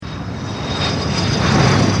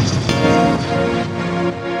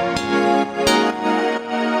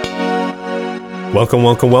Welcome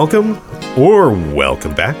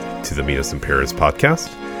back to the Meet Us in Paris podcast.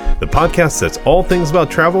 The podcast that's all things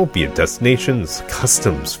about travel, be it destinations,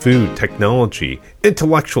 customs, food, technology,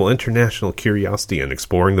 intellectual, international curiosity, and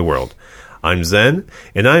exploring the world. I'm Zen,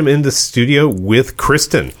 and I'm in the studio with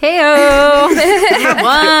Kristen. Heyo!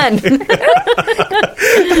 One!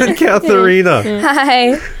 And Katharina.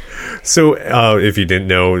 Hi. So, if you didn't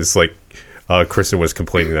know, it's like Kristen was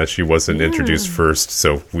complaining that she wasn't introduced first,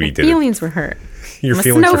 so we didn't. Feelings were hurt. Your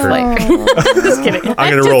feelings were hurt. Just kidding.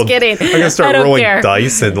 I'm gonna start rolling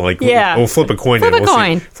dice and we'll flip a coin.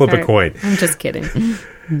 Flip a coin. I'm just kidding.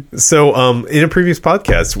 So, in a previous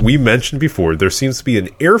podcast, we mentioned before there seems to be an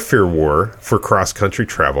airfare war for cross-country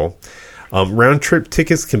travel. Round-trip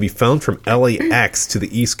tickets can be found from LAX to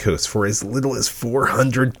the East Coast for as little as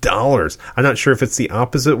 $400. I'm not sure if it's the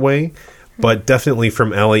opposite way, but definitely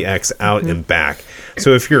from LAX out and back.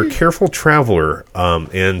 So if you're a careful traveler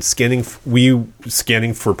and scanning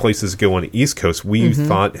for places to go on the East Coast, we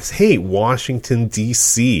thought, hey, Washington,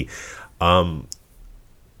 D.C.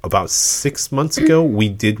 About 6 months ago, we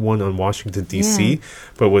did one on Washington, D.C.,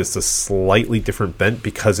 but it was a slightly different bent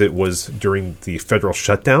because it was during the federal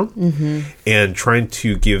shutdown and trying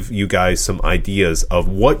to give you guys some ideas of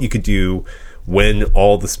what you could do when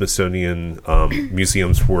all the Smithsonian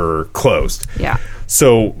museums were closed. Yeah.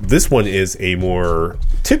 So this one is a more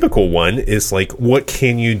typical one. Is like, what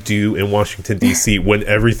can you do in Washington, D.C. when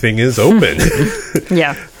everything is open?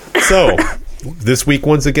 Yeah. So this week,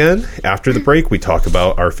 once again, after the break, we talk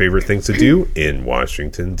about our favorite things to do in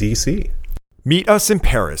Washington, D.C. Meet Us in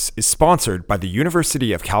Paris is sponsored by the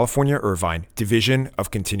University of California, Irvine Division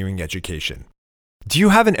of Continuing Education. Do you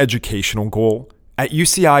have an educational goal? At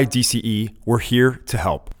UCI DCE, we're here to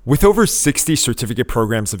help. With over 60 certificate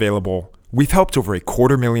programs available, we've helped over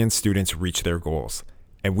 250,000 students reach their goals,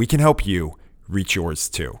 and we can help you reach yours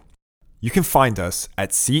too. You can find us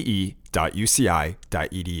at ce.uci.edu.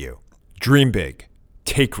 Dream big,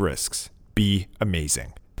 take risks, be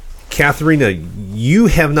amazing. Katharina, you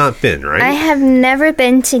have not been, right? I have never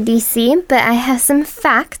been to DC, but I have some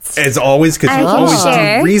facts. As always, because you always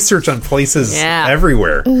do research on places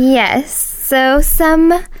everywhere. Yes. So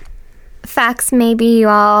some facts maybe you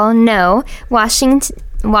all know.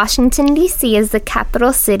 Washington, D.C. is the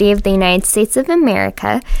capital city of the United States of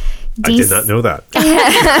America. I did not know that.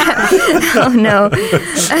 Oh, no.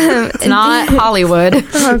 It's not Hollywood.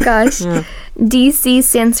 Oh, gosh. Yeah. D.C.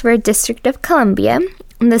 stands for District of Columbia.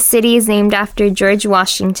 The city is named after George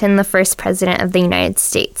Washington, the first president of the United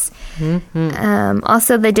States.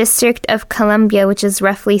 Also, the District of Columbia, which is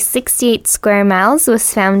roughly 68 square miles,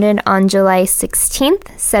 was founded on July 16th,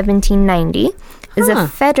 1790, is a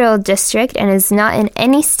federal district and is not in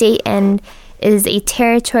any state and is a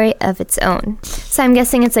territory of its own. So I'm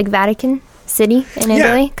guessing it's like Vatican City in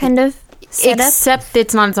Italy, kind of set Except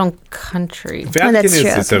it's not its own country. Vatican is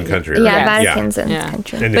its own country. Right? Yeah, Vatican's its own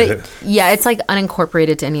country. But it's like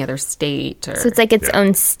unincorporated to any other state. So it's like its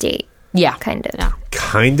own state. Yeah. Kind of. Yeah.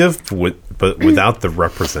 Kind of, but without the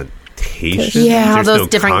representation. Yeah, all There's those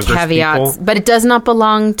different Congress caveats. people. But it does not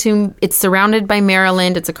belong to, it's surrounded by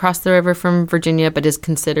Maryland. It's across the river from Virginia, but is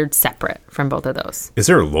considered separate from both of those. Is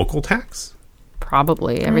there a local tax?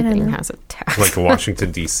 Probably. Everything has a tax. Like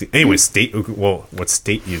Washington, D.C. Anyway, state, well, what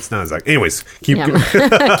state? It's not exactly. Anyways, keep going.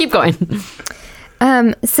 Keep going.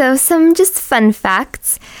 So some just fun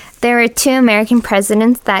facts. There were 2 American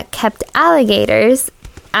presidents that kept alligators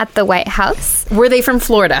at the White House. Were they from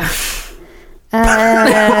Florida?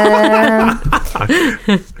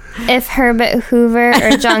 If Herbert Hoover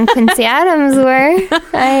or John Quincy Adams were,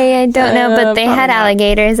 I don't know, but they had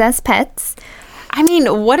alligators as pets. I mean,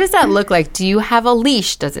 what does that look like? Do you have a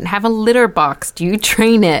leash? Does it have a litter box? Do you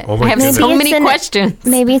train it? Oh my I have goodness. so many questions.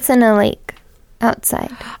 Maybe it's in a lake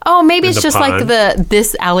outside. Oh, maybe it's just pond. like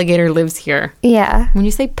this alligator lives here. Yeah. When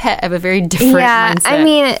you say pet, I have a very different mindset. I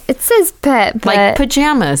mean, it says pet, but like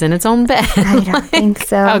pajamas in its own bed. I don't think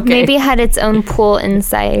so. Okay. Maybe it had its own pool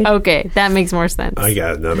inside. Okay, that makes more sense. I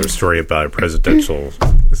got another story about a presidential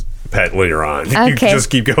pet later on. Okay. You just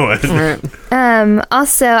keep going.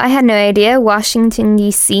 Also, I had no idea, Washington,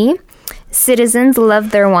 D.C., citizens love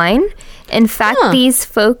their wine. In fact, these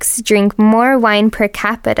folks drink more wine per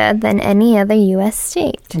capita than any other U.S.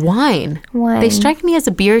 state. Wine. They strike me as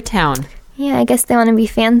a beer town. Yeah, I guess they want to be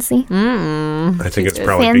fancy. I think it's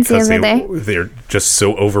probably Fancy because over they're just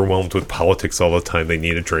so overwhelmed with politics all the time. They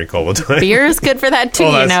need a drink all the time. Beer is good for that too,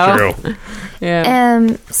 oh, you know. that's true.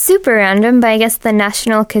 Yeah. Super random, but I guess the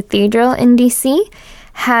National Cathedral in D.C.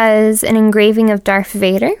 has an engraving of Darth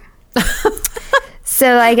Vader.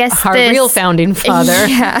 So I guess Our real founding father.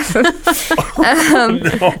 Yeah.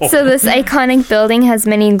 So this iconic building has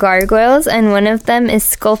many gargoyles, and one of them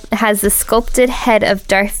has the sculpted head of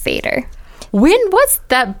Darth Vader. When was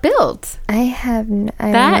that built? I don't know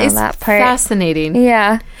That is that part. fascinating.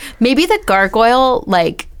 Yeah. Maybe the gargoyle,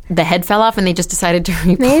 like, the head fell off and they just decided to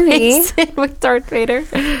replace it with Darth Vader.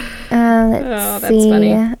 Let's that's see.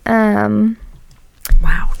 funny.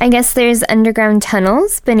 Wow. I guess there's underground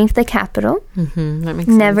tunnels beneath the Capitol, That makes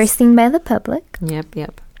never sense. seen by the public.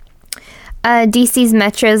 Yep. DC's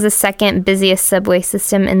Metro is the second busiest subway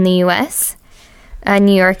system in the U.S.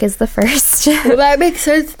 New York is the first. Well, that makes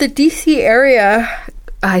sense. The DC area,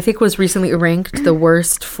 I think, was recently ranked the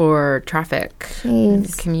worst for traffic,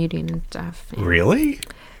 and commuting and stuff. Yeah. Really?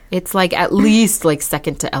 It's like at least like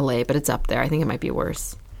second to LA, but it's up there. I think it might be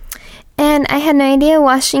worse. And I had no idea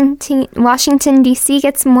Washington D.C.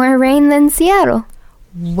 gets more rain than Seattle.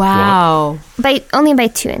 Wow. Only by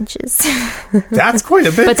 2 inches. That's quite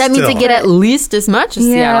a bit. But that means still. they get at least as much as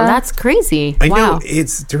Yeah. Seattle. That's crazy. I wow. know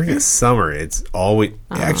it's during the summer. It's always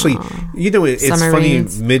actually, it's Summer funny.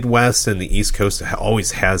 rains. Midwest and the East Coast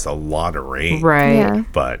always has a lot of rain, Right. Yeah.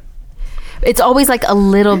 But It's always like a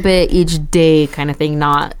little bit each day kind of thing,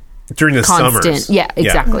 not during the constant. summers, Yeah,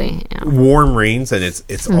 exactly. Yeah. warm rains, and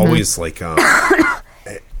it's always like I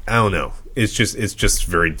don't know. It's just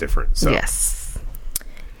very different. So Yes.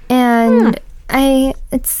 And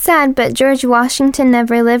it's sad, but George Washington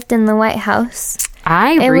never lived in the White House.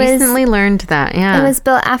 I It was- recently learned that. Yeah. It was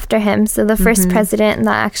built after him, so the first president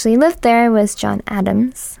that actually lived there was John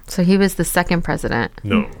Adams. So he was the second president.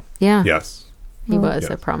 no, Yeah. yes, He was,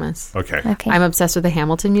 Yeah. I promise. okay. Okay. I'm obsessed with the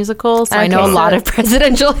Hamilton musical, so I Okay, know a so- lot of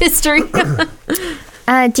presidential history.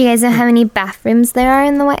 Do you guys know how many bathrooms there are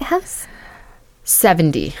in the White House?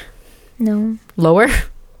 70. No. Lower?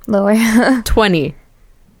 Lower. 20.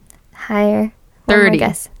 Higher. 30.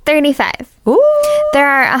 Guess. 35. Ooh. There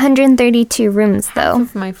are 132 rooms, though.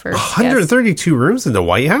 My first guess. 132 rooms in the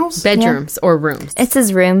White House. Bedrooms or rooms. It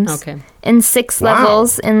says rooms. Okay. And 6 Wow.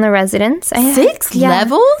 levels in the residence. 6 Yeah.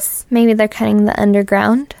 levels? Maybe they're cutting the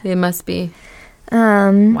underground. It must be.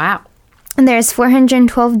 Wow. And there's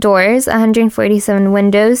 412 doors, 147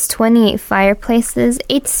 windows, 28 fireplaces,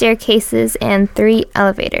 8 staircases, and 3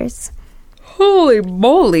 elevators. Holy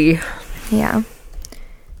moly. Yeah.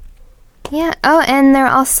 Yeah. Oh, and they're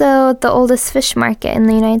also the oldest fish market in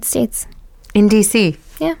the United States. In D.C.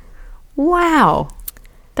 Yeah. Wow.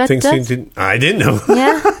 That Things does, I didn't know.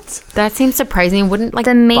 Yeah. that seems surprising. Wouldn't like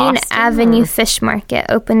The main Boston Avenue or- Fish Market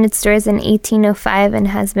opened its doors in 1805 and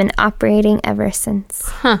has been operating ever since.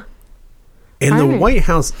 In the Alright. White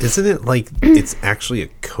House, isn't it like it's actually a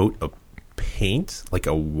coat of paint, like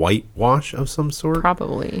a whitewash of some sort?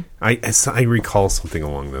 Probably. I recall something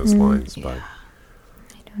along those lines, but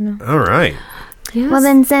I don't know. All right. Yes. Well,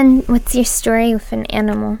 then, Zen, what's your story with an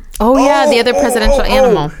animal? Oh, yeah, the other presidential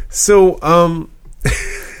animal. So,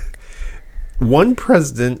 one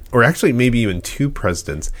president, or actually maybe even 2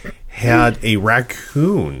 presidents, had a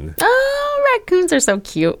raccoon Oh, raccoons are so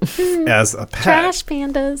cute. as a pet. Trash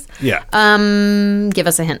pandas. Yeah. Give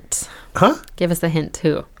us a hint. Huh? Give us a hint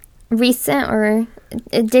too. Recent or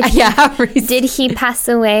did he, Yeah. did he pass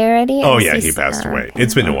away already? Oh, Or is yeah, he passed away. okay.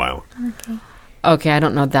 It's been a while. Okay, I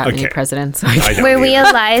don't know that many Okay. presidents. So I don't Were we either.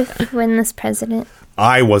 alive when this president?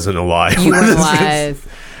 I wasn't alive. You were alive.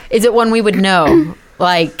 Is it one we would know?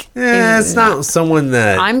 Like, It's not someone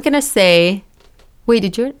that... I'm gonna say. Wait,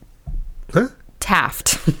 did you? Huh?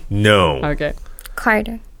 Taft. No. Okay.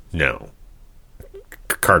 Carter. No.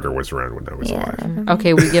 Carter was around when I was Yeah. alive.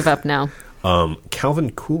 Okay, we give up now.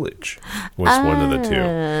 Calvin Coolidge was one of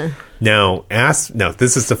the 2. Now,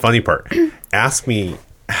 this is the funny part. Ask me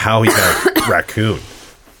how he got raccoon.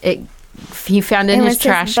 He found it in It his was his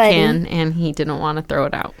trash buddy. can, and he didn't want to throw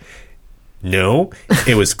it out. No,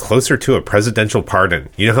 it was closer to a presidential pardon.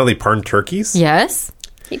 You know how they pardon turkeys? Yes.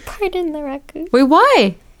 He pardoned the raccoon. Wait,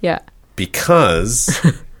 why? Yeah. Because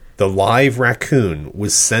the live raccoon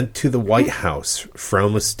was sent to the White House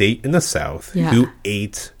from a state in the South Yeah. who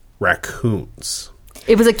ate raccoons.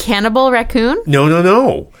 It was a cannibal raccoon.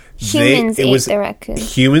 No. Humans ate the raccoon.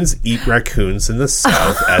 Humans eat raccoons in the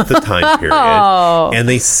South at the time period. And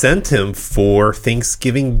they sent him for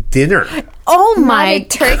Thanksgiving dinner. Oh Not my! a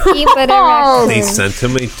turkey, but a raccoon. They sent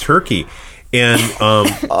him a turkey. And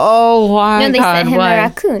Oh my No, they God! sent him Why? a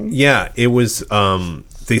raccoon. yeah, it was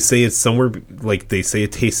they say it's somewhere like they say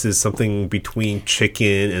it tastes something between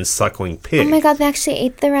chicken and suckling pig. Oh my god, they actually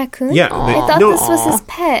ate the raccoon? Yeah, I thought this was his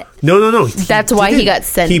pet. No. That's why he got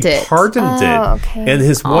sent He it. pardoned it. Okay. And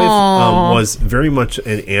his wife was very much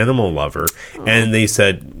an animal lover. And they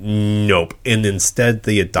said, nope. And instead,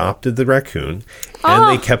 they adopted the raccoon.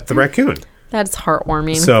 And they kept the raccoon. That's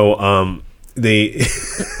heartwarming. So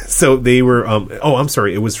they were... I'm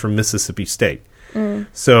sorry. It was from Mississippi State.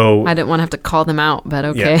 So... I didn't want to have to call them out, but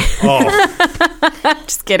okay. Yeah. Oh.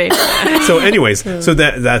 Just kidding. So anyways, so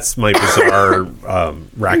that's my bizarre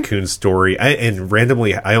raccoon story. And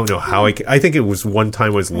randomly, I don't know how I think it was one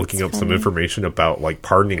time I was looking up some information about like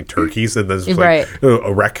pardoning turkeys, and then it's like Right.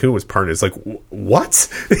 a raccoon was pardoned. It's like, what?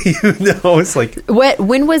 It's like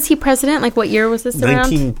When was he president? Like, what year was this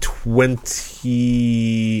around?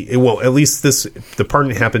 1920. Well, at least the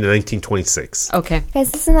pardon happened in 1926. Okay.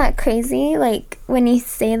 Guys, isn't that crazy? Like, when you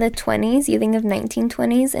say the 20s, you think of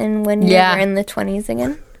 1920s, and when you're in the 20s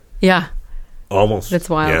again? Yeah. Almost. That's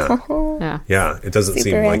wild. Yeah. Yeah. Yeah, it doesn't Super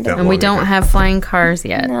seem like random. that. And we long don't ago. have flying cars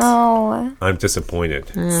yet. No. I'm disappointed.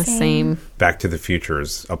 Same. Back to the Future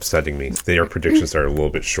is upsetting me. Their predictions are a little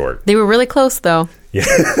bit short. They were really close, though. Yeah.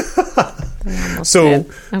 So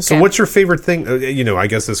So what's your favorite thing? I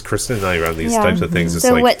guess as Kristen and I around these Yeah. types of things, it's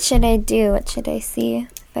So like, what should I do? What should I see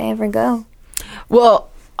if I ever go? Well,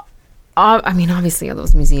 I mean, obviously, all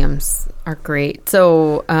those museums are great.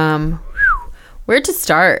 So, where to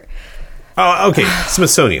start? okay,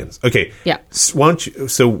 Smithsonian's. Okay. Yeah.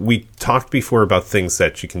 So we talked before about things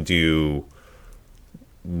that you can do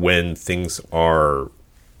when things are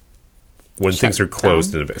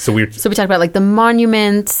closed in a bit. So we talked about like the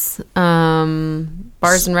monuments,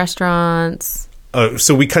 bars and restaurants.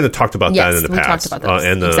 so we kind of talked about Yes, that in the we past, talked about those.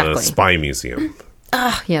 and the Exactly. Spy Museum,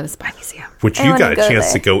 Yeah, the Spy Museum. which I you wanna got a go chance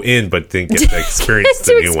there. to go in, but didn't get to experience To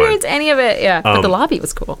the new one. experience any of it, yeah. But the lobby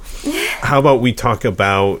was cool. How about we talk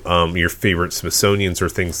about your favorite Smithsonian's or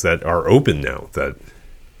things that are open now?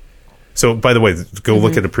 So, by the way, go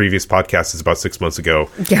look at a previous podcast. It's about 6 months ago.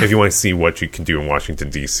 Yeah. If you want to see what you can do in Washington,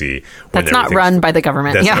 D.C. That's not run by the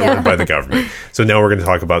government. That's Yeah. not run by the government. So now we're going to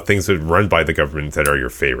talk about things that are run by the government that are your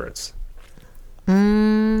favorites.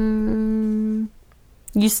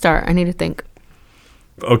 You start. I need to think.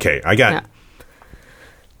 Okay, I got Yeah.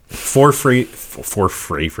 four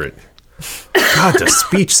favorite. God, the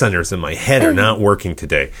speech centers in my head are not working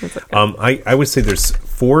today. I would say there's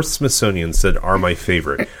 4 Smithsonian's that are my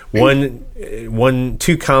favorite. One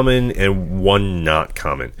too common and one not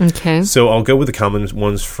common. Okay. So I'll go with the common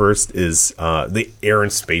ones first. Is the Air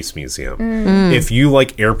and Space Museum. If you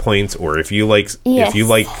like airplanes, or if you like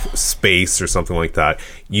space or something like that,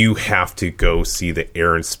 you have to go see the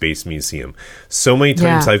Air and Space Museum. So many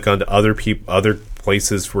times Yeah. I've gone to other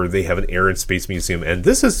places where they have an Air and Space Museum, and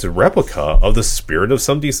this is a replica of the Spirit of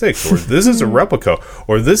 76, or this is a replica,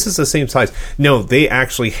 or this is the same size. No, they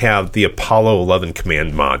actually have the Apollo 11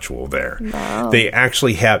 command module there. Wow. They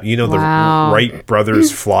actually have, the Wow. Wright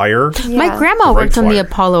brothers flyer. My grandma The worked Wright on the flyer.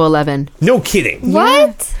 Apollo 11. No kidding.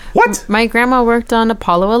 What? What? My grandma worked on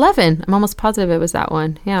Apollo 11. I'm almost positive it was that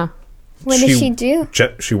one. Yeah. What did she do?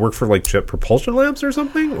 She worked for like Jet Propulsion Labs or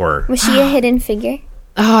something, or Was she a hidden figure?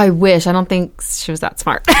 Oh, I wish. I don't think she was that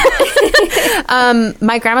smart.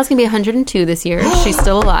 My grandma's going to be 102 this year. She's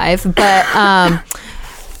still alive, but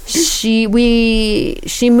she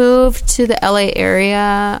moved to the LA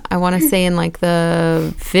area, I want to say in like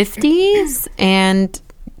the 50s, and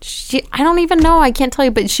I don't even know, I can't tell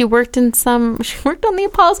you, but she worked on the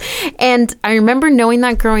Apollos, and I remember knowing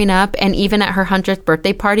that growing up. And even at her 100th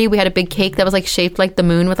birthday party, we had a big cake that was like shaped like the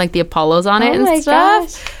moon with like the Apollos on it Oh and my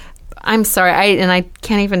stuff. gosh. I'm sorry, I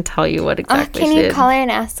can't even tell you what exactly Can she you did. call her and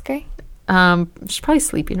ask her? She's probably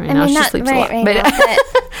sleeping right I now. mean, She not sleeps a right lot. now,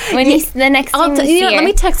 but when the next time we see her. Let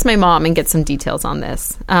me text my mom and get some details on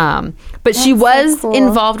this. But she That's was so cool.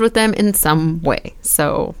 involved with them in some way.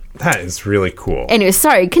 So, that is really cool. anyway,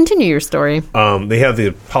 sorry. Continue your story. They have the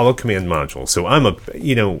Apollo command module. So I'm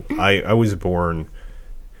I was born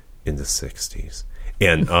in the 60s,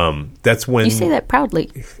 and that's when You say that proudly.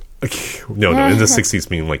 No, in the 60s,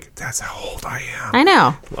 meaning like that's how old I am. I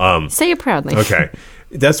know. Say it proudly. Okay.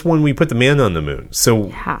 That's when we put the man on the moon. So,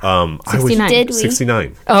 Yeah. I was 69. Did we?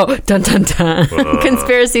 69. Oh, dun dun dun.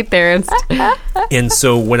 Conspiracy theorist. And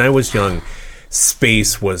so when I was young,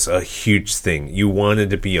 space was a huge thing. You wanted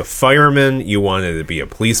to be a fireman, you wanted to be a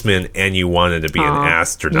policeman, and you wanted to be an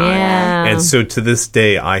astronaut. Yeah. And so to this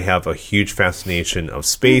day, I have a huge fascination of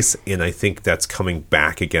space, and I think that's coming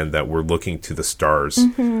back again, that we're looking to the stars.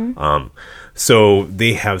 So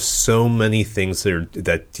they have so many things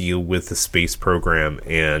that deal with the space program,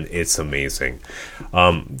 and it's amazing.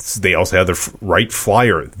 So they also have the Wright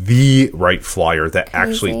Flyer, that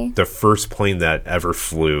actually the first plane that ever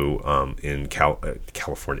flew in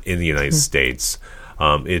California, in the United States.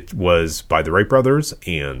 It was by the Wright brothers,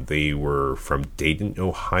 and they were from Dayton,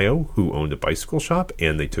 Ohio, who owned a bicycle shop,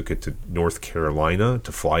 and they took it to North Carolina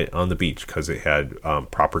to fly it on the beach because it had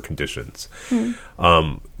proper conditions.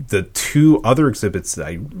 The two other exhibits that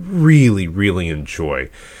I really, really enjoy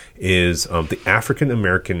is the African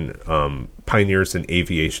American pioneers in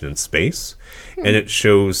aviation and space, and it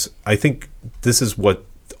shows, I think this is what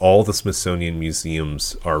all the Smithsonian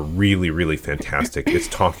museums are really, really fantastic. It's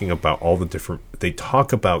talking about all the different, they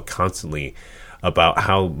talk about constantly about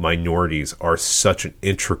how minorities are such an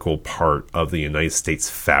integral part of the United States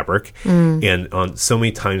fabric. And on so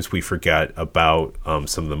many times we forget about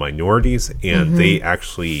some of the minorities, and they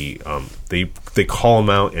actually, they call them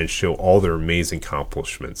out and show all their amazing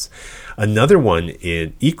accomplishments. Another one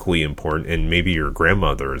equally important, and maybe your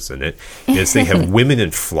grandmother is in it, is they have women in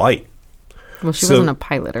flight. Well, she wasn't a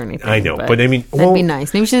pilot or anything. I know, but I mean, that'd be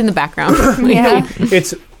nice. Maybe she's in the background. Yeah.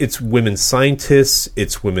 It's women scientists,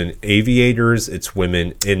 it's women aviators, it's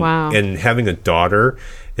women, and having a daughter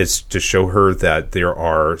is to show her that there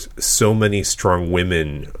are so many strong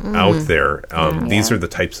women out there. These are the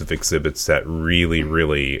types of exhibits that really,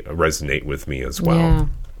 really resonate with me as well.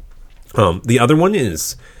 Yeah. The other one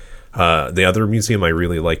is. The other museum I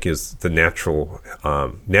really like is the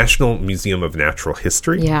National Museum of Natural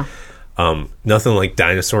History. Yeah. Nothing like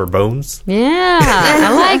dinosaur bones. Yeah,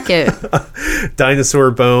 I like it.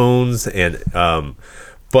 Dinosaur bones, and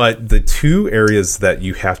but the two areas that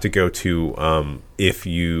you have to go to if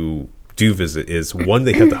you do visit is one,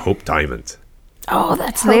 they have the Hope Diamond. Oh,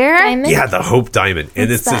 that's Hope there? Diamond? Yeah, the Hope Diamond,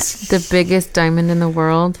 and What's it's that? this. The biggest diamond in the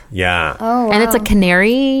world. Yeah. Oh, wow. And it's a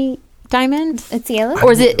canary diamond? It's yellow?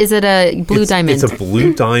 Or is it a blue diamond? It's a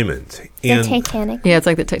blue diamond. And the Titanic. Yeah, it's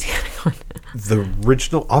like the Titanic one. the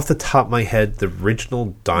original, off the top of my head, the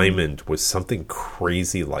original diamond was something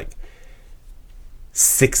crazy like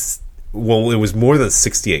it was more than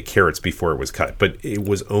 68 carats before it was cut, but it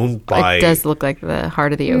was owned by... It does look like the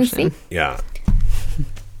heart of the Let me ocean. see. Yeah.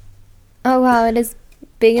 Oh, wow. It is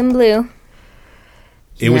big and blue.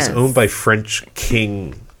 It was Yes. owned by French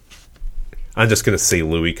King... I'm just going to say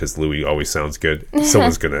Louis because Louis always sounds good.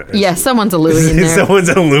 Someone's going to... Yeah, someone's a Louis in there. Someone's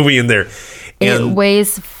a Louis in there. It And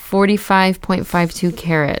weighs 45.52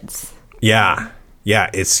 carats. yeah,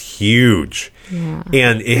 it's huge. Yeah.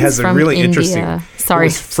 And it has a from really India. interesting... Sorry, It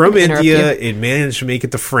was from to interrupt India. you. It managed to make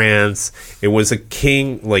it to France. It was a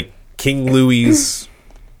king, like King Louis.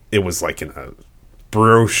 It was like in a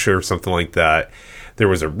brooch or something like that. There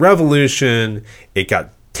was a revolution. It got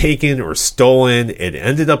taken or stolen. It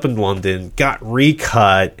ended up in London, got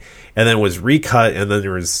recut, and then was recut, and then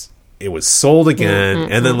it was sold again,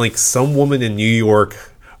 and then like some woman in New York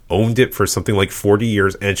owned it for something like 40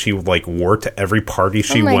 years, and she like wore it to every party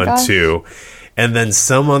she my went gosh. to, and then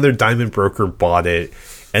some other diamond broker bought it,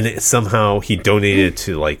 and somehow he donated it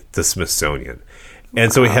to like the Smithsonian,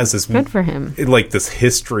 and so it has this Good for him. like this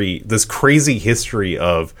history, this crazy history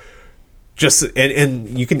of just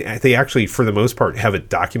and you can, they actually for the most part have it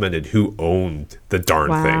documented who owned the darn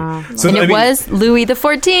Wow. thing. So And I it mean, was Louis the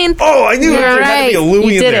 14th. oh, I knew there had to be a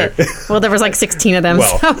Louis you in did there. it. Well, there was like 16 of them.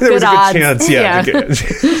 Well, so there was good a good odds. chance, yeah.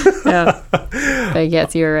 Yeah. But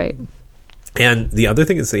yes, you're right. And the other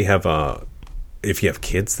thing is they have if you have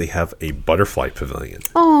kids, they have a butterfly pavilion.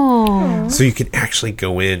 Oh, So you can actually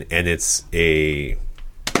go in, and it's a,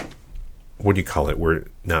 what do you call it? Where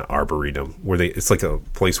not arboretum, it's like a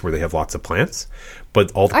place where they have lots of plants,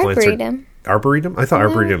 but all the Arboretum. plants are arboretum. I thought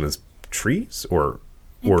arboretum is trees or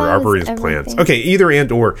thought it was arboretum is plants. everything. Okay, either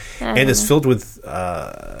and or, and it's filled with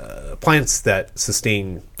plants that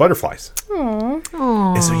sustain butterflies.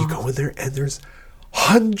 And so you go in there, and there's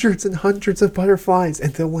hundreds and hundreds of butterflies,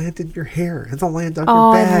 and they'll land in your hair, and they'll land on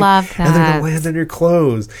Oh, your I bag, love and then that. they'll land on your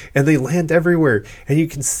clothes, and they land everywhere, and you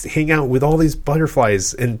can hang out with all these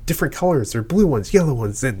butterflies in different colors. There are blue ones, yellow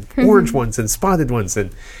ones, and orange ones, and spotted ones,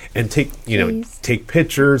 and take Jeez. take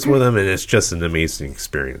pictures with them, and it's just an amazing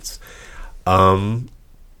experience.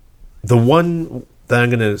 The one that I'm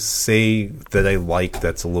going to say that I like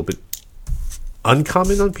that's a little bit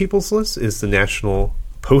uncommon on people's list is the National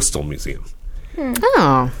Postal Museum.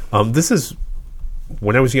 oh, This is,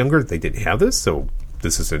 when I was younger, they didn't have this, so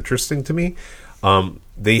this is interesting to me.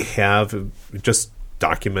 They have just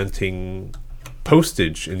documenting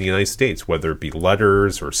postage in the United States, whether it be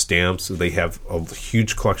letters or stamps. They have a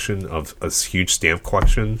huge collection of a huge stamp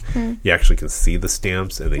collection. You actually can see the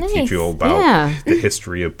stamps, and they teach you all about the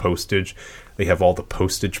history of postage. They have all the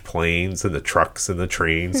postage planes and the trucks and the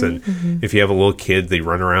trains. And if you have a little kid, they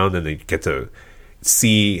run around and they get to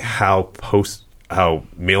see how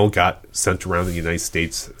mail got sent around the United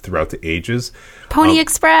States throughout the ages. Pony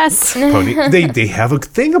Express. They have a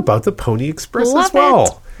thing about the Pony Express as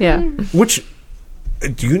well. Yeah. Which,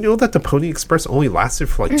 do you know that the Pony Express only lasted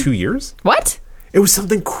for like 2 years? What? It was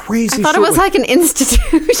something crazy. I thought it was like an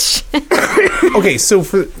institution. Okay, so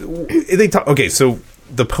so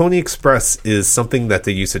the Pony Express is something that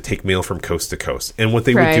they used to take mail from coast to coast. And what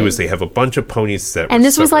they would do is they have a bunch of ponies that and were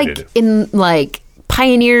this was separated. like in like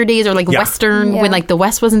pioneer days or like Western when like the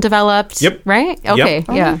West wasn't developed. Yep. Right? Okay. Yep.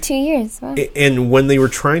 Yeah. Only 2 years. Wow. And when they were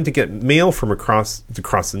trying to get mail from across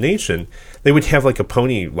the nation, they would have like a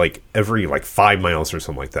pony like every like 5 miles or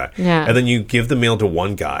something like that. Yeah. And then you give the mail to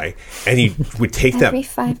one guy, and he would take Every that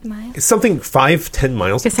 5 miles. something 5-10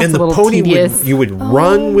 miles, Guess and that's a the little pony tedious. they would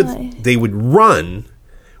run with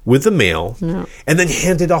the mail, and then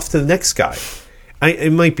hand it off to the next guy.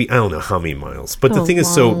 It might be, I don't know how many miles, but the thing is,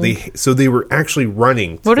 so they were actually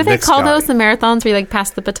running. What do they call guy. those? The marathons where you like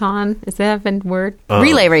pass the baton? Is that a word?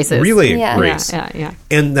 Relay races. Relay Yeah. race. Yeah.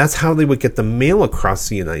 And that's how they would get the mail across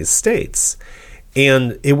the United States.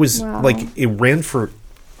 And it was like, it ran for,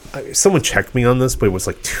 someone checked me on this, but it was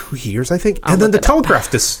like 2 years, I think. And then the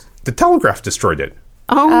telegraph destroyed it.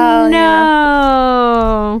 Oh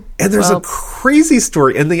no. And there's a crazy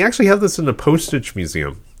story. And they actually have this in the postage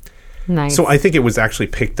museum. Nice. So I think it was actually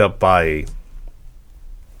picked up by,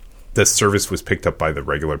 the service was picked up by the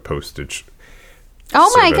regular postage.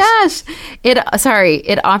 Oh my service. gosh. It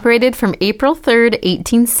operated from April 3rd,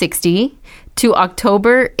 1860 to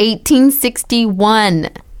October 1861.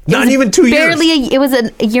 Not even 2 years. It was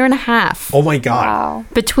a year and a half Oh my God. Wow.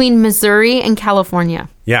 between Missouri and California.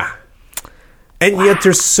 Yeah. And yet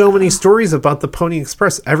there's so many stories about the Pony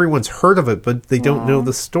Express. Everyone's heard of it, but they don't know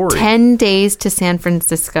the story. 10 days to San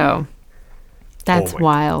Francisco. That's Oh my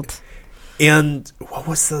wild. And what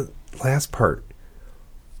was the last part?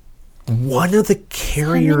 One of the How many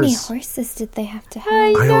carriers. horses did they have to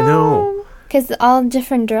have? I don't know. Because all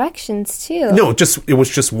different directions, too. No, it was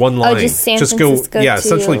just one line. just San go, Francisco to-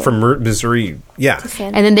 essentially from Missouri. Yeah.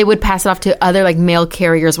 San- And then they would pass it off to other like mail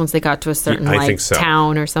carriers once they got to a certain I like think so.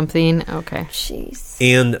 town or something. Okay. Jeez.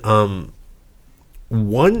 And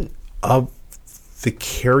one of the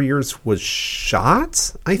carriers was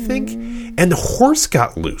shot, I think, and the horse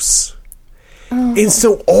got loose. And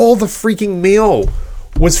so all the freaking mail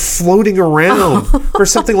was floating around for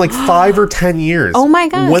something like 5 or 10 years. Oh my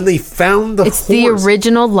God. When they found the It's horse. the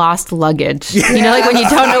original lost luggage. You know, like when you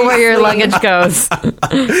don't know where your luggage goes.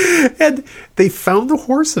 And they found the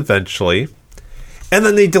horse eventually. And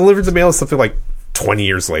then they delivered the mail something like 20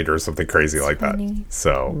 years later or something crazy like that.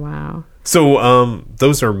 So, Wow.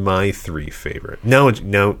 those are my 3 favorite. Now, do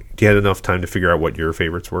you had enough time to figure out what your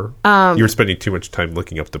favorites were? You were spending too much time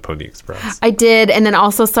looking up the Pony Express. I did. And then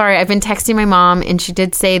also, sorry, I've been texting my mom and she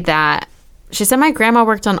did say that she said my grandma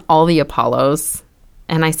worked on all the Apollos.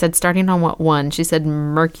 And I said, starting on what one? She said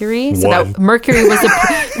Mercury. So One. that Mercury was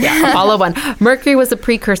Apollo 1. Mercury was a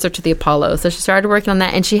precursor to the Apollo. So she started working on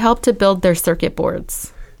that and she helped to build their circuit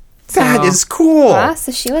boards. That is cool. Wow,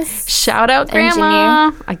 so she was... Shout out,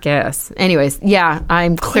 Grandma. I guess. Anyways, yeah,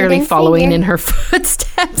 I'm clearly Hidden following figure. in her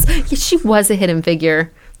footsteps. Yeah, she was a hidden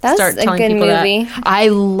figure. That was a good movie. I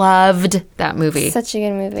loved that movie. Such a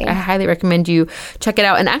good movie. I highly recommend you check it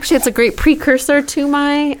out. And actually, it's a great precursor to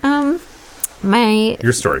my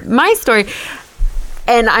Your story. my story.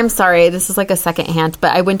 And I'm sorry, this is like a second hand,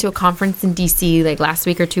 but I went to a conference in DC like last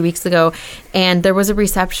week or 2 weeks ago, and there was a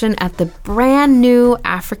reception at the brand new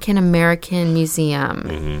African American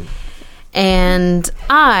Museum. And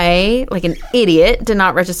I, like an idiot, did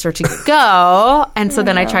not register to go. And so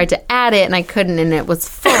then I tried to add it and I couldn't, and it was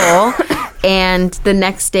full. And the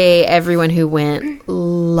next day, everyone who went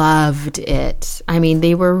loved it. I mean,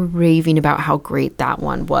 they were raving about how great that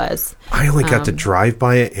one was. I only got to drive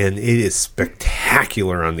by it, and it is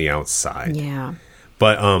spectacular on the outside. Yeah.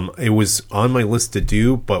 But it was on my list to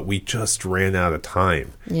do, but we just ran out of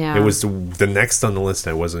time. Yeah. It was the next on the list.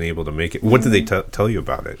 I wasn't able to make it. What did they tell you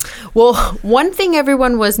about it? Well, one thing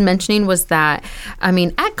everyone was mentioning was that, I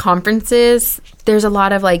mean, at conferences, there's a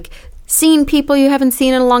lot of like seeing people you haven't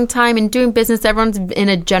seen in a long time and doing business. Everyone's in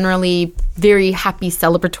a generally very happy,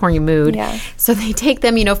 celebratory mood. Yeah. So they take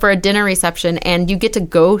them, for a dinner reception and you get to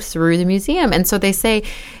go through the museum. And so they say,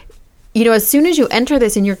 as soon as you enter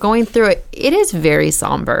this and you're going through it, it is very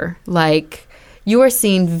somber. Like, you are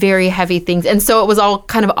seeing very heavy things. And so it was all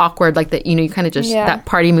kind of awkward, like that, you kind of just, that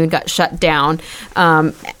party mood got shut down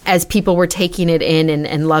as people were taking it in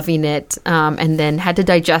and loving it, and then had to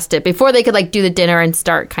digest it before they could like do the dinner and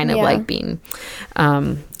start kind of like being,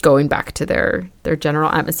 going back to their general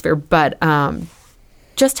atmosphere. But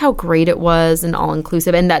just how great it was and all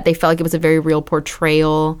inclusive, and that they felt like it was a very real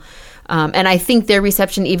portrayal. And I think their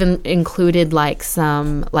reception even included like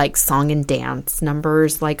some like song and dance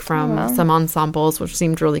numbers, like from some ensembles, which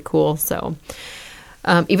seemed really cool. So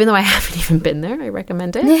even though I haven't even been there, I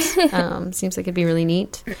recommend it. Seems like it'd be really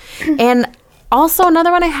neat. And also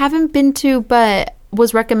another one I haven't been to but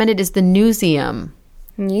was recommended is the Newseum.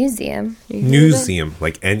 Museum. Newseum,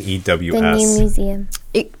 like News. The new museum.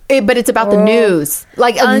 But it's about the news.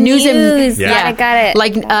 Like news and... Yeah, got it.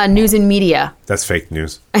 Like news and media. That's fake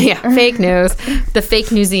news. Yeah, fake news. The fake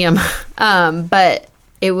Newseum. But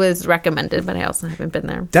it was recommended, but I also haven't been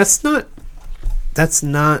there. That's not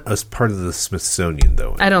as part of the Smithsonian,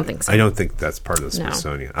 though. I don't think so. I don't think that's part of the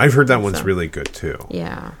Smithsonian. I've heard that one's really good, too.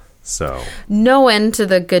 Yeah. So. No end to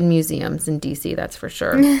the good museums in D.C., that's for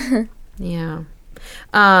sure. Yeah.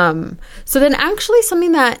 So then actually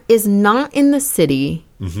something that is not in the city,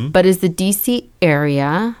 but is the D.C.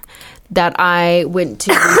 area that I went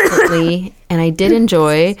to recently and I did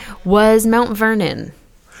enjoy was Mount Vernon.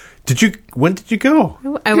 When did you go?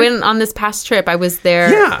 I went on this past trip. I was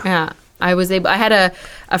there. Yeah. I had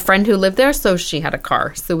a friend who lived there, so she had a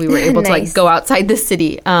car. So we were able to like go outside the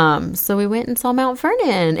city. So we went and saw Mount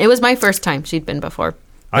Vernon. It was my first time. She'd been before.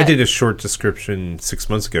 I did a short description 6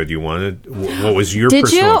 months ago. Do you want to? What was your personal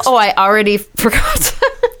experience? Oh, I already forgot.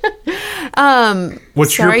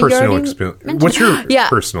 What's your personal experience? What's your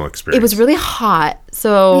personal experience? It was really hot,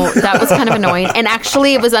 so that was kind of annoying. And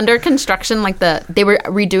actually, it was under construction. Like they were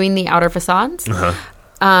redoing the outer facades.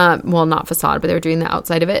 Well, not facade, but they were doing the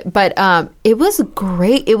outside of it. But it was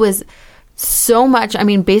great. It was so much. I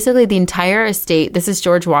mean, basically the entire estate, this is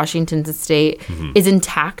George Washington's estate, is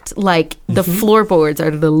intact. Like the floorboards are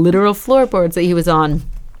the literal floorboards that he was on.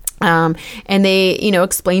 And they,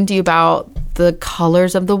 explained to you about the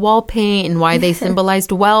colors of the wall paint and why they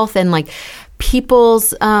symbolized wealth, and like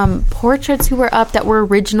people's portraits who were up that were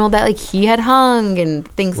original that like he had hung and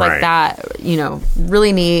things like that,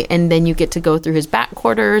 really neat. And then you get to go through his back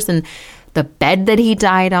quarters and the bed that he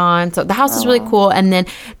died on. So the house is really cool. And then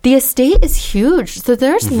the estate is huge. So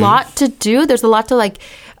there's a lot to do. There's a lot to like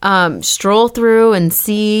stroll through and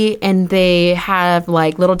see. And they have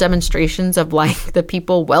like little demonstrations of like the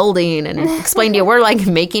people welding and explain to you, we're like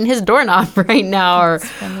making his doorknob right now or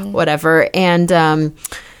whatever. And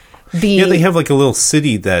they have like a little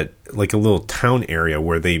city like a little town area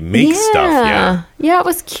where they make stuff. Yeah, it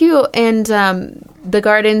was cute. And the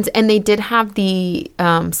gardens, and they did have the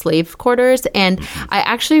slave quarters. And I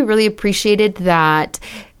actually really appreciated that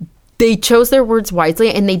they chose their words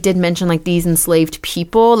wisely, and they did mention like these enslaved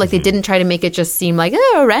people. Like they didn't try to make it just seem like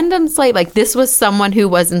a random slave. Like this was someone who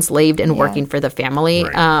was enslaved and working for the family.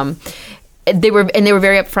 Right. They were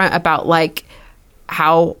very upfront about like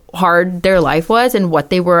how hard their life was and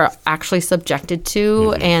what they were actually subjected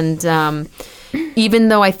to. And even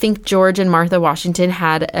though I think George and Martha Washington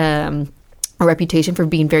had a reputation for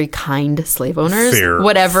being very kind slave owners,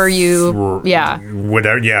 what does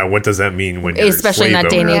that mean when you're especially in that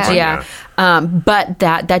day and age? But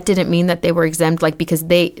that didn't mean that they were exempt, like because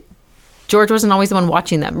George wasn't always the one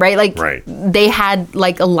watching them, right? Like they had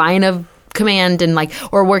like a line of command and like,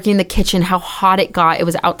 or working in the kitchen, how hot it got. It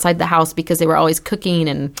was outside the house because they were always cooking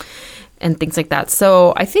and things like that.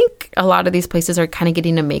 So I think a lot of these places are kind of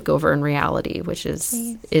getting a makeover in reality, which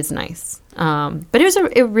is nice. But it was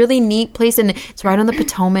a really neat place, and it's right on the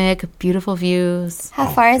Potomac, beautiful views. How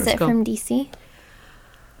far is it from DC?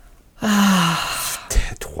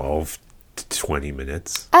 12 to 20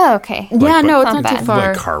 minutes. Oh, okay. It's not too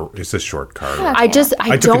far. It's a short car. Okay.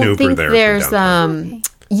 I don't think there's Okay.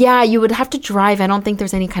 You would have to drive. I don't think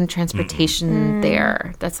there's any kind of transportation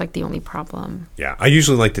there. That's like the only problem. Yeah, I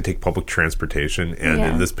usually like to take public transportation, and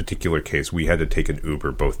in this particular case, we had to take an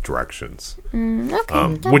Uber both directions.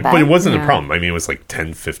 Okay, but it wasn't a problem. I mean, it was like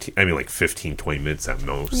 15, 20 minutes at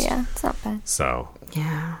most. Yeah, it's not bad. So,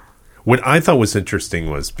 yeah. What I thought was interesting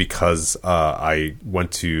was because I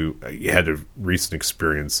had a recent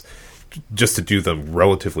experience just to do them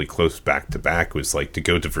relatively close back to back, was like to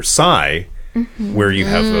go to Versailles, where you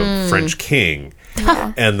have a French king,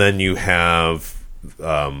 and then you have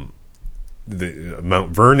the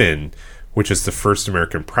Mount Vernon, which is the first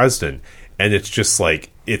American president. and it's just like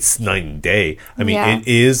it's night and day. I mean, Yeah. it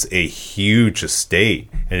is a huge estate,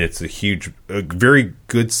 and it's a very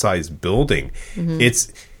good sized building.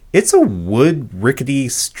 It's a wood rickety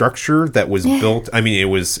structure that was built. I mean, it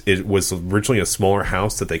was originally a smaller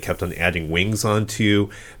house that they kept on adding wings onto.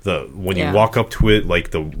 When you walk up to it,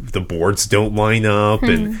 like the boards don't line up,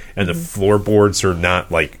 and the floorboards are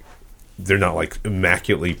not like. They're not like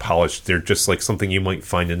immaculately polished. They're just like something you might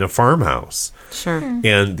find in a farmhouse. Sure.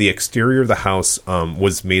 And the exterior of the house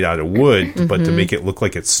was made out of wood, but to make it look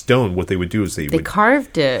like it's stone, what they would do is they They would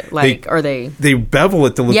carved it, like, or they... they bevel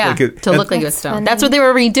it to look like it. to look like it was stone. That's what they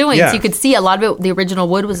were redoing. Yeah. So you could see a lot of it, the original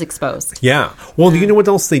wood was exposed. Yeah. Well, you know what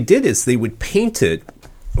else they did is they would paint it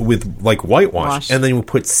with like whitewash, Wash. and then would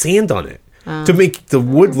put sand on it to make the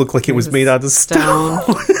wood look like it was made out of stone.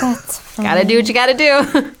 That's fun. Gotta do what you gotta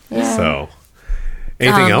do. So,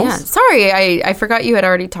 anything else? Yeah. Sorry, I forgot you had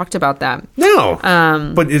already talked about that. No.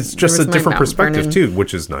 But it's just there a was different Mount perspective Vernon. too,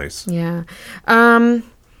 which is nice. Yeah.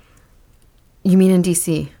 You mean in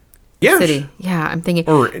DC? Yeah. City. Yeah, I'm thinking.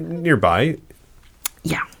 Or nearby.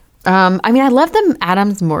 Yeah. I mean, I love the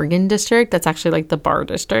Adams Morgan district. That's actually like the bar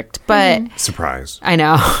district, but Surprise. I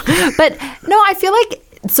know. But no, I feel like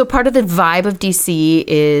so part of the vibe of DC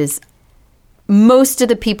is most of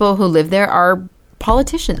the people who live there are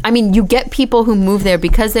politicians. I mean, you get people who move there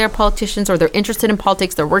because they're politicians or they're interested in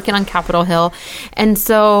politics, they're working on Capitol Hill. And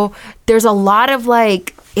so there's a lot of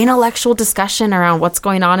like intellectual discussion around what's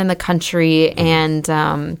going on in the country, and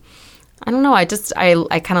I don't know, I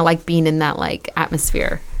kind of like being in that like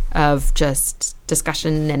atmosphere of just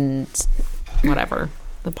discussion and whatever,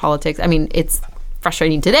 the politics. I mean, it's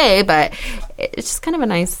frustrating today, but it's just kind of a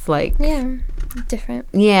nice like Yeah, different.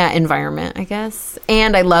 environment, I guess.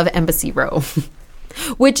 And I love Embassy Row.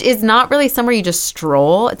 Which is not really somewhere you just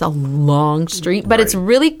stroll. It's a long street, but it's Right.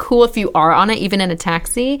 really cool if you are on it, even in a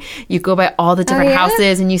taxi. You go by all the different yeah?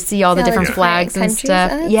 houses and you see all the all the different different flags and countries.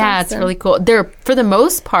 stuff. Oh, that's Yeah, it's awesome. really cool. They're, for the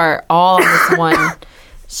most part, all on this one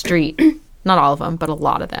street. Not all of them, but a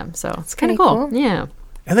lot of them. So it's kind of Pretty cool. cool. Yeah.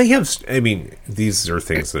 And they have, I mean, these are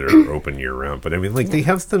things that are open year round, but I mean, like, they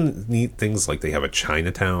have some neat things, like they have a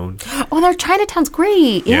Chinatown. Oh, their Chinatown's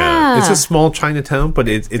great. Yeah. It's a small Chinatown, but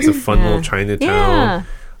it's a fun little Chinatown.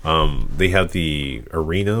 Yeah. They have the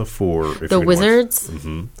arena for if The you can watch- Wizards,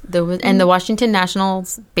 and the Washington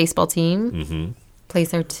Nationals baseball team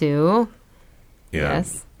plays there too. Yeah.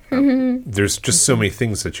 Yes. There's just so many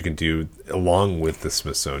things that you can do along with the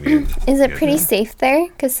Smithsonian. Is it pretty safe there?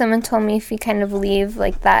 Because someone told me if you kind of leave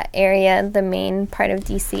like that area, the main part of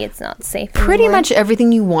DC, it's not safe. Pretty anymore. much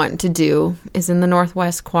everything you want to do is in the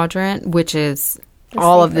Northwest Quadrant, which is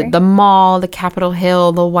all of safer. the mall, the Capitol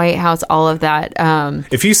Hill, the White House, all of that.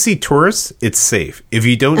 If you see tourists, it's safe. If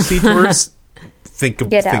you don't see tourists,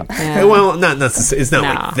 Get out. Yeah. Well, not necessarily. It's not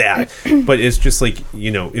No. like that, but it's just like,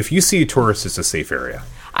 you know, if you see a tourist, it's a safe area.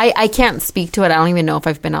 I can't speak to it. I don't even know if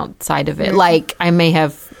I've been outside of it. Like, I may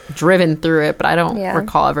have driven through it, but I don't Yeah.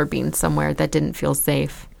 recall ever being somewhere that didn't feel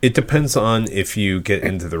safe. It depends on if you get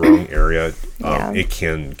into the wrong area. Yeah. It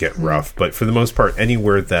can get rough, but for the most part,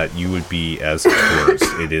 anywhere that you would be as a tourist,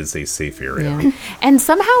 it is a safe area. Yeah. And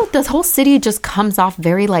somehow this whole city just comes off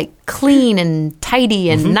very, like, clean and tidy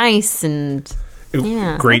and nice and...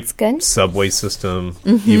 Yeah, Great that's good. subway system,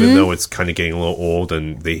 even though it's kind of getting a little old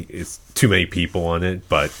and it's too many people on it,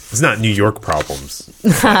 but it's not New York problems.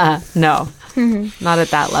 No, not at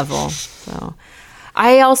that level. So,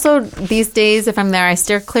 I also these days, if I'm there, I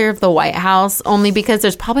steer clear of the White House only because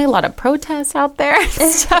there's probably a lot of protests out there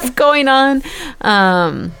and stuff going on.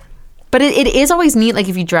 But it is always neat. Like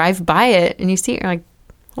if you drive by it and you see it, you're like,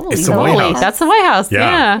 holy It's the White moly, House. that's the White House. Yeah.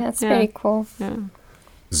 Yeah, That's yeah. pretty cool.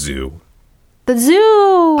 Zoo. The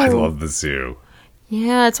zoo. I love the zoo.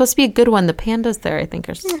 Yeah, it's supposed to be a good one. The pandas there, I think,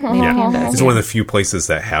 are Yeah. pandas. It's one of the few places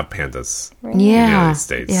that have pandas. Yeah, in the United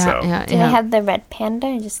States, Yeah, so. yeah, Do yeah. they have the red panda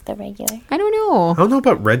or just the regular? I don't know. I don't know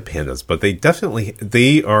about red pandas, but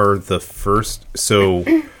they are the first. So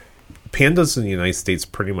pandas in the United States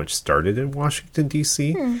pretty much started in Washington,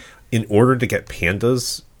 D.C. In order to get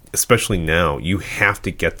pandas, especially now, you have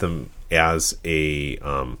to get them as a...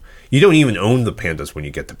 you don't even own the pandas when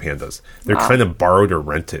you get the pandas. They're kind of borrowed or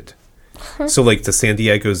rented. So like the San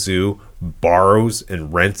Diego Zoo borrows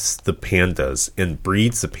and rents the pandas and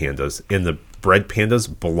breeds the pandas, and the bred pandas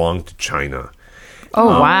belong to China.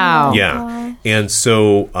 Oh, wow. Yeah. And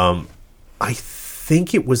so I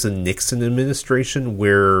think it was a Nixon administration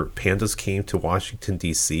where pandas came to Washington,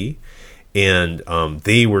 D.C. And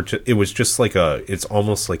they were it was just like it's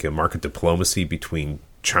almost like a market diplomacy between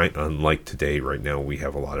China. Unlike today, right now, we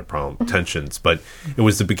have a lot of tensions. But it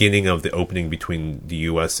was the beginning of the opening between the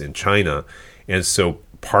U.S. and China. And so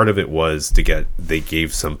part of it was they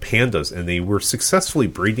gave some pandas, and they were successfully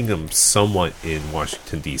breeding them somewhat in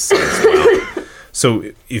Washington, D.C. as well. So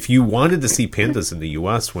if you wanted to see pandas in the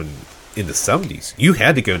U.S. when in the 70s, you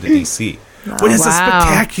had to go to D.C. What is a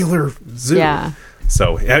spectacular zoo? Yeah.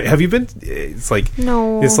 So have you been? It's like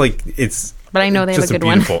No. It's like it's. But I know they have just a good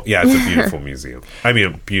one. Yeah, it's a beautiful museum. I mean,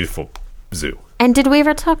 a beautiful zoo. And did we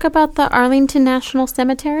ever talk about the Arlington National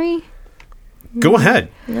Cemetery? Go ahead.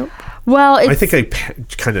 Nope. Well, it's, I think I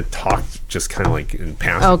kind of talked just kind of like in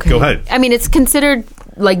passing. okay. Go ahead. I mean, it's considered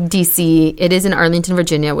like DC. It is in Arlington,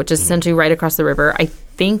 Virginia, which is essentially right across the river. I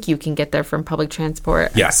think you can get there from public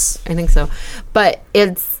transport. Yes. I think so. But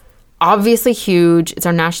it's obviously huge. It's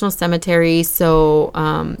our national cemetery, so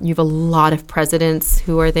you have a lot of presidents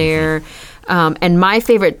who are there. And my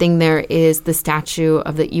favorite thing there is the statue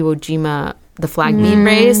of the Iwo Jima, the flag being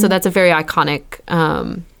raised. So that's a very iconic.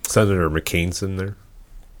 Senator McCain's in there.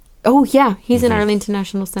 Oh yeah, he's in Arlington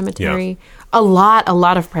National Cemetery. Yeah. A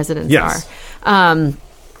lot of presidents Yes. are.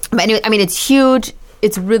 But anyway, I mean, it's huge.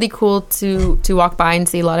 It's really cool to walk by and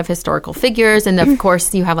see a lot of historical figures, and of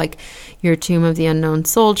course, you have like your Tomb of the Unknown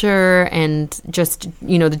Soldier, and just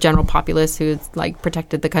the general populace who's like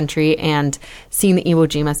protected the country. And seeing the Iwo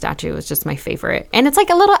Jima statue is just my favorite. And it's like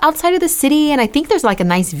a little outside of the city, and I think there's like a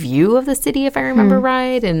nice view of the city if I remember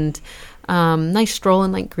right, and nice stroll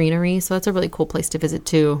in like greenery. So that's a really cool place to visit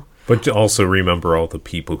too. But to also remember all the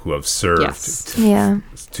people who have served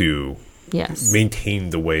Yes. to Yes.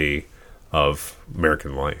 maintain the way of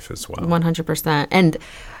American life as well. 100%. And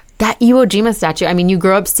that Iwo Jima statue, I mean, you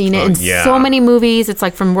grow up seeing it in yeah. so many movies. It's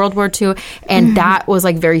like from World War II. And that was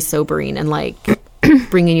like very sobering and like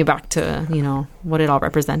bringing you back to, what it all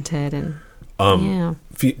represented. And yeah.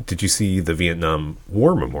 Did you see the Vietnam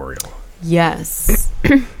War Memorial? Yes.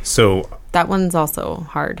 So That one's also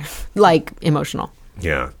hard, like emotional.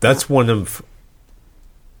 yeah, that's one of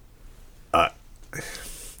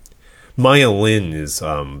Maya Lin is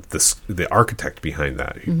the architect behind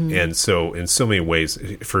that, and so in so many ways,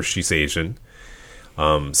 first she's Asian.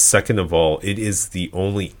 Second of all, it is the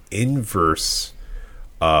only inverse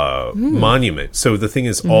monument. So the thing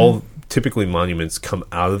is, all typically monuments come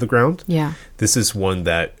out of the ground. Yeah. This is one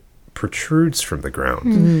that protrudes from the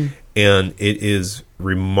ground, and it is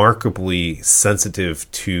remarkably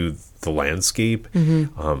sensitive to the landscape.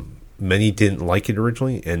 Many didn't like it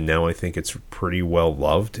originally, and now I think it's pretty well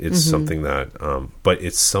loved. It's something that, but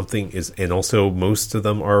it's something and also most of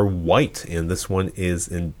them are white, and this one is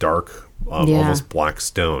in dark, almost black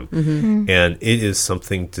stone, and it is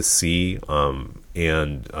something to see.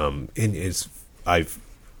 And I've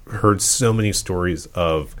heard so many stories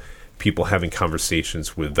of people having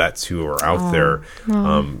conversations with vets who are out there,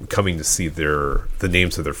 coming to see the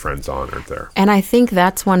names of their friends honored there. And I think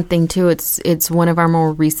that's one thing too. It's one of our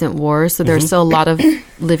more recent wars, so there's still a lot of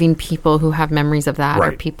living people who have memories of that, or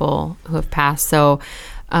Right. people who have passed. So,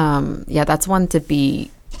 that's one to be.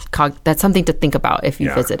 That's something to think about if you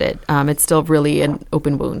Yeah. visit it. It's still really an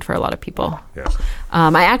open wound for a lot of people. Yeah.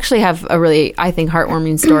 I actually have a really, I think,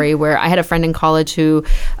 heartwarming story where I had a friend in college who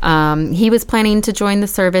he was planning to join the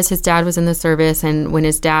service. His dad was in the service, and when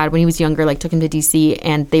he was younger, like took him to DC,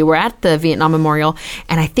 and they were at the Vietnam Memorial,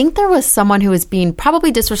 and I think there was someone who was being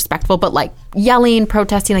probably disrespectful, but like yelling,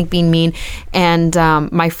 protesting, like being mean. And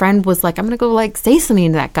my friend was like, "I'm gonna go like say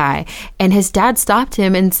something to that guy," and his dad stopped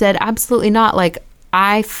him and said, "Absolutely not. Like,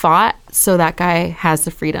 I fought so that guy has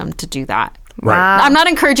the freedom to do that." Right. I'm not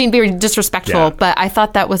encouraging being disrespectful, Yeah. but I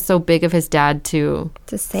thought that was so big of his dad to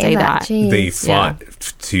say that. Jeez. They fought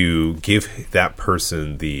to give that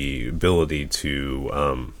person the ability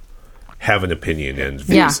to have an opinion and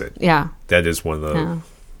voice it. Yeah. That is one of the... Yeah.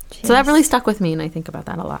 So that really stuck with me, and I think about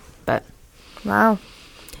that a lot. But Wow.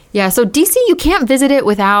 yeah, so DC, you can't visit it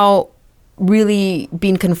without really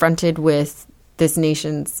being confronted with this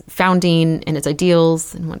nation's founding and its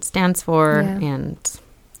ideals and what it stands for and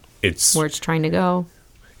It's where it's trying to go.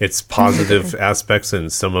 It's positive aspects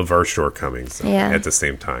and some of our shortcomings at the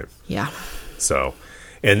same time. Yeah. So,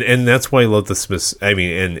 and that's why I love the Smiths. I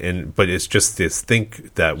mean, but it's just this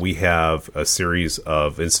think that we have a series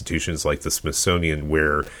of institutions like the Smithsonian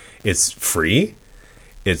where it's free,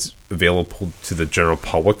 it's available to the general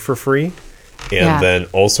public for free, and then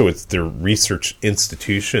also it's their research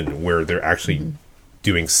institution where they're actually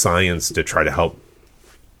doing science to try to help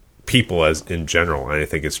people as in general. And I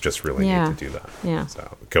think it's just really neat to do that. Yeah.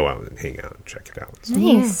 So go out and hang out and check it out. So.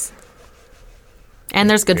 Nice. And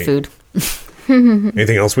there's good food.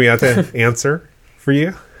 Anything else we have to answer for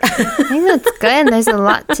you? I think that's good. There's a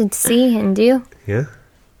lot to see and do. Yeah.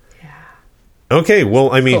 Okay,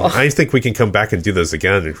 well, I mean, Cool. I think we can come back and do those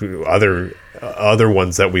again. Other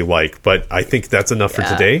ones that we like, but I think that's enough for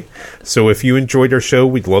today. So if you enjoyed our show,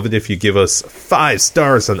 we'd love it if you give us 5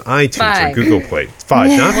 stars on iTunes or 5. Google Play.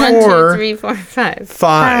 5, not 1, 4. 2, 3, 4, 5.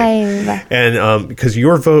 5. And because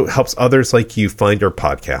your vote helps others like you find our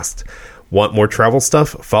podcast. Want more travel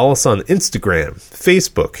stuff? Follow us on Instagram,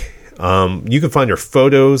 Facebook. You can find our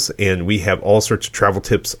photos, and we have all sorts of travel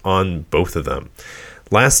tips on both of them.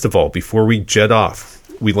 Last of all, before we jet off,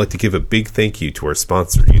 we'd like to give a big thank you to our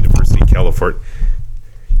sponsor, University of California.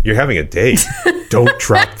 You're having a day. Don't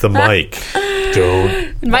drop the mic.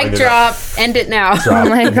 Don't. Mic drop. End it now. Oh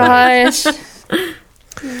my gosh.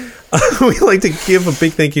 We'd like to give a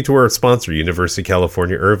big thank you to our sponsor, University of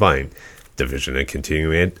California, Irvine, Division of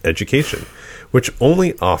Continuing Education, which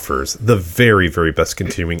only offers the very, very best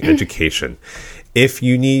continuing education. If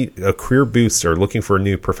you need a career boost or looking for a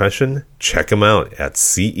new profession, check them out at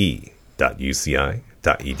ce.uci.edu,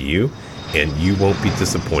 and you won't be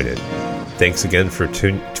disappointed. Thanks again for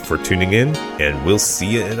tuning in, and we'll see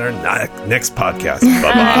you in our next podcast.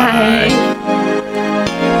 Bye-bye. Bye.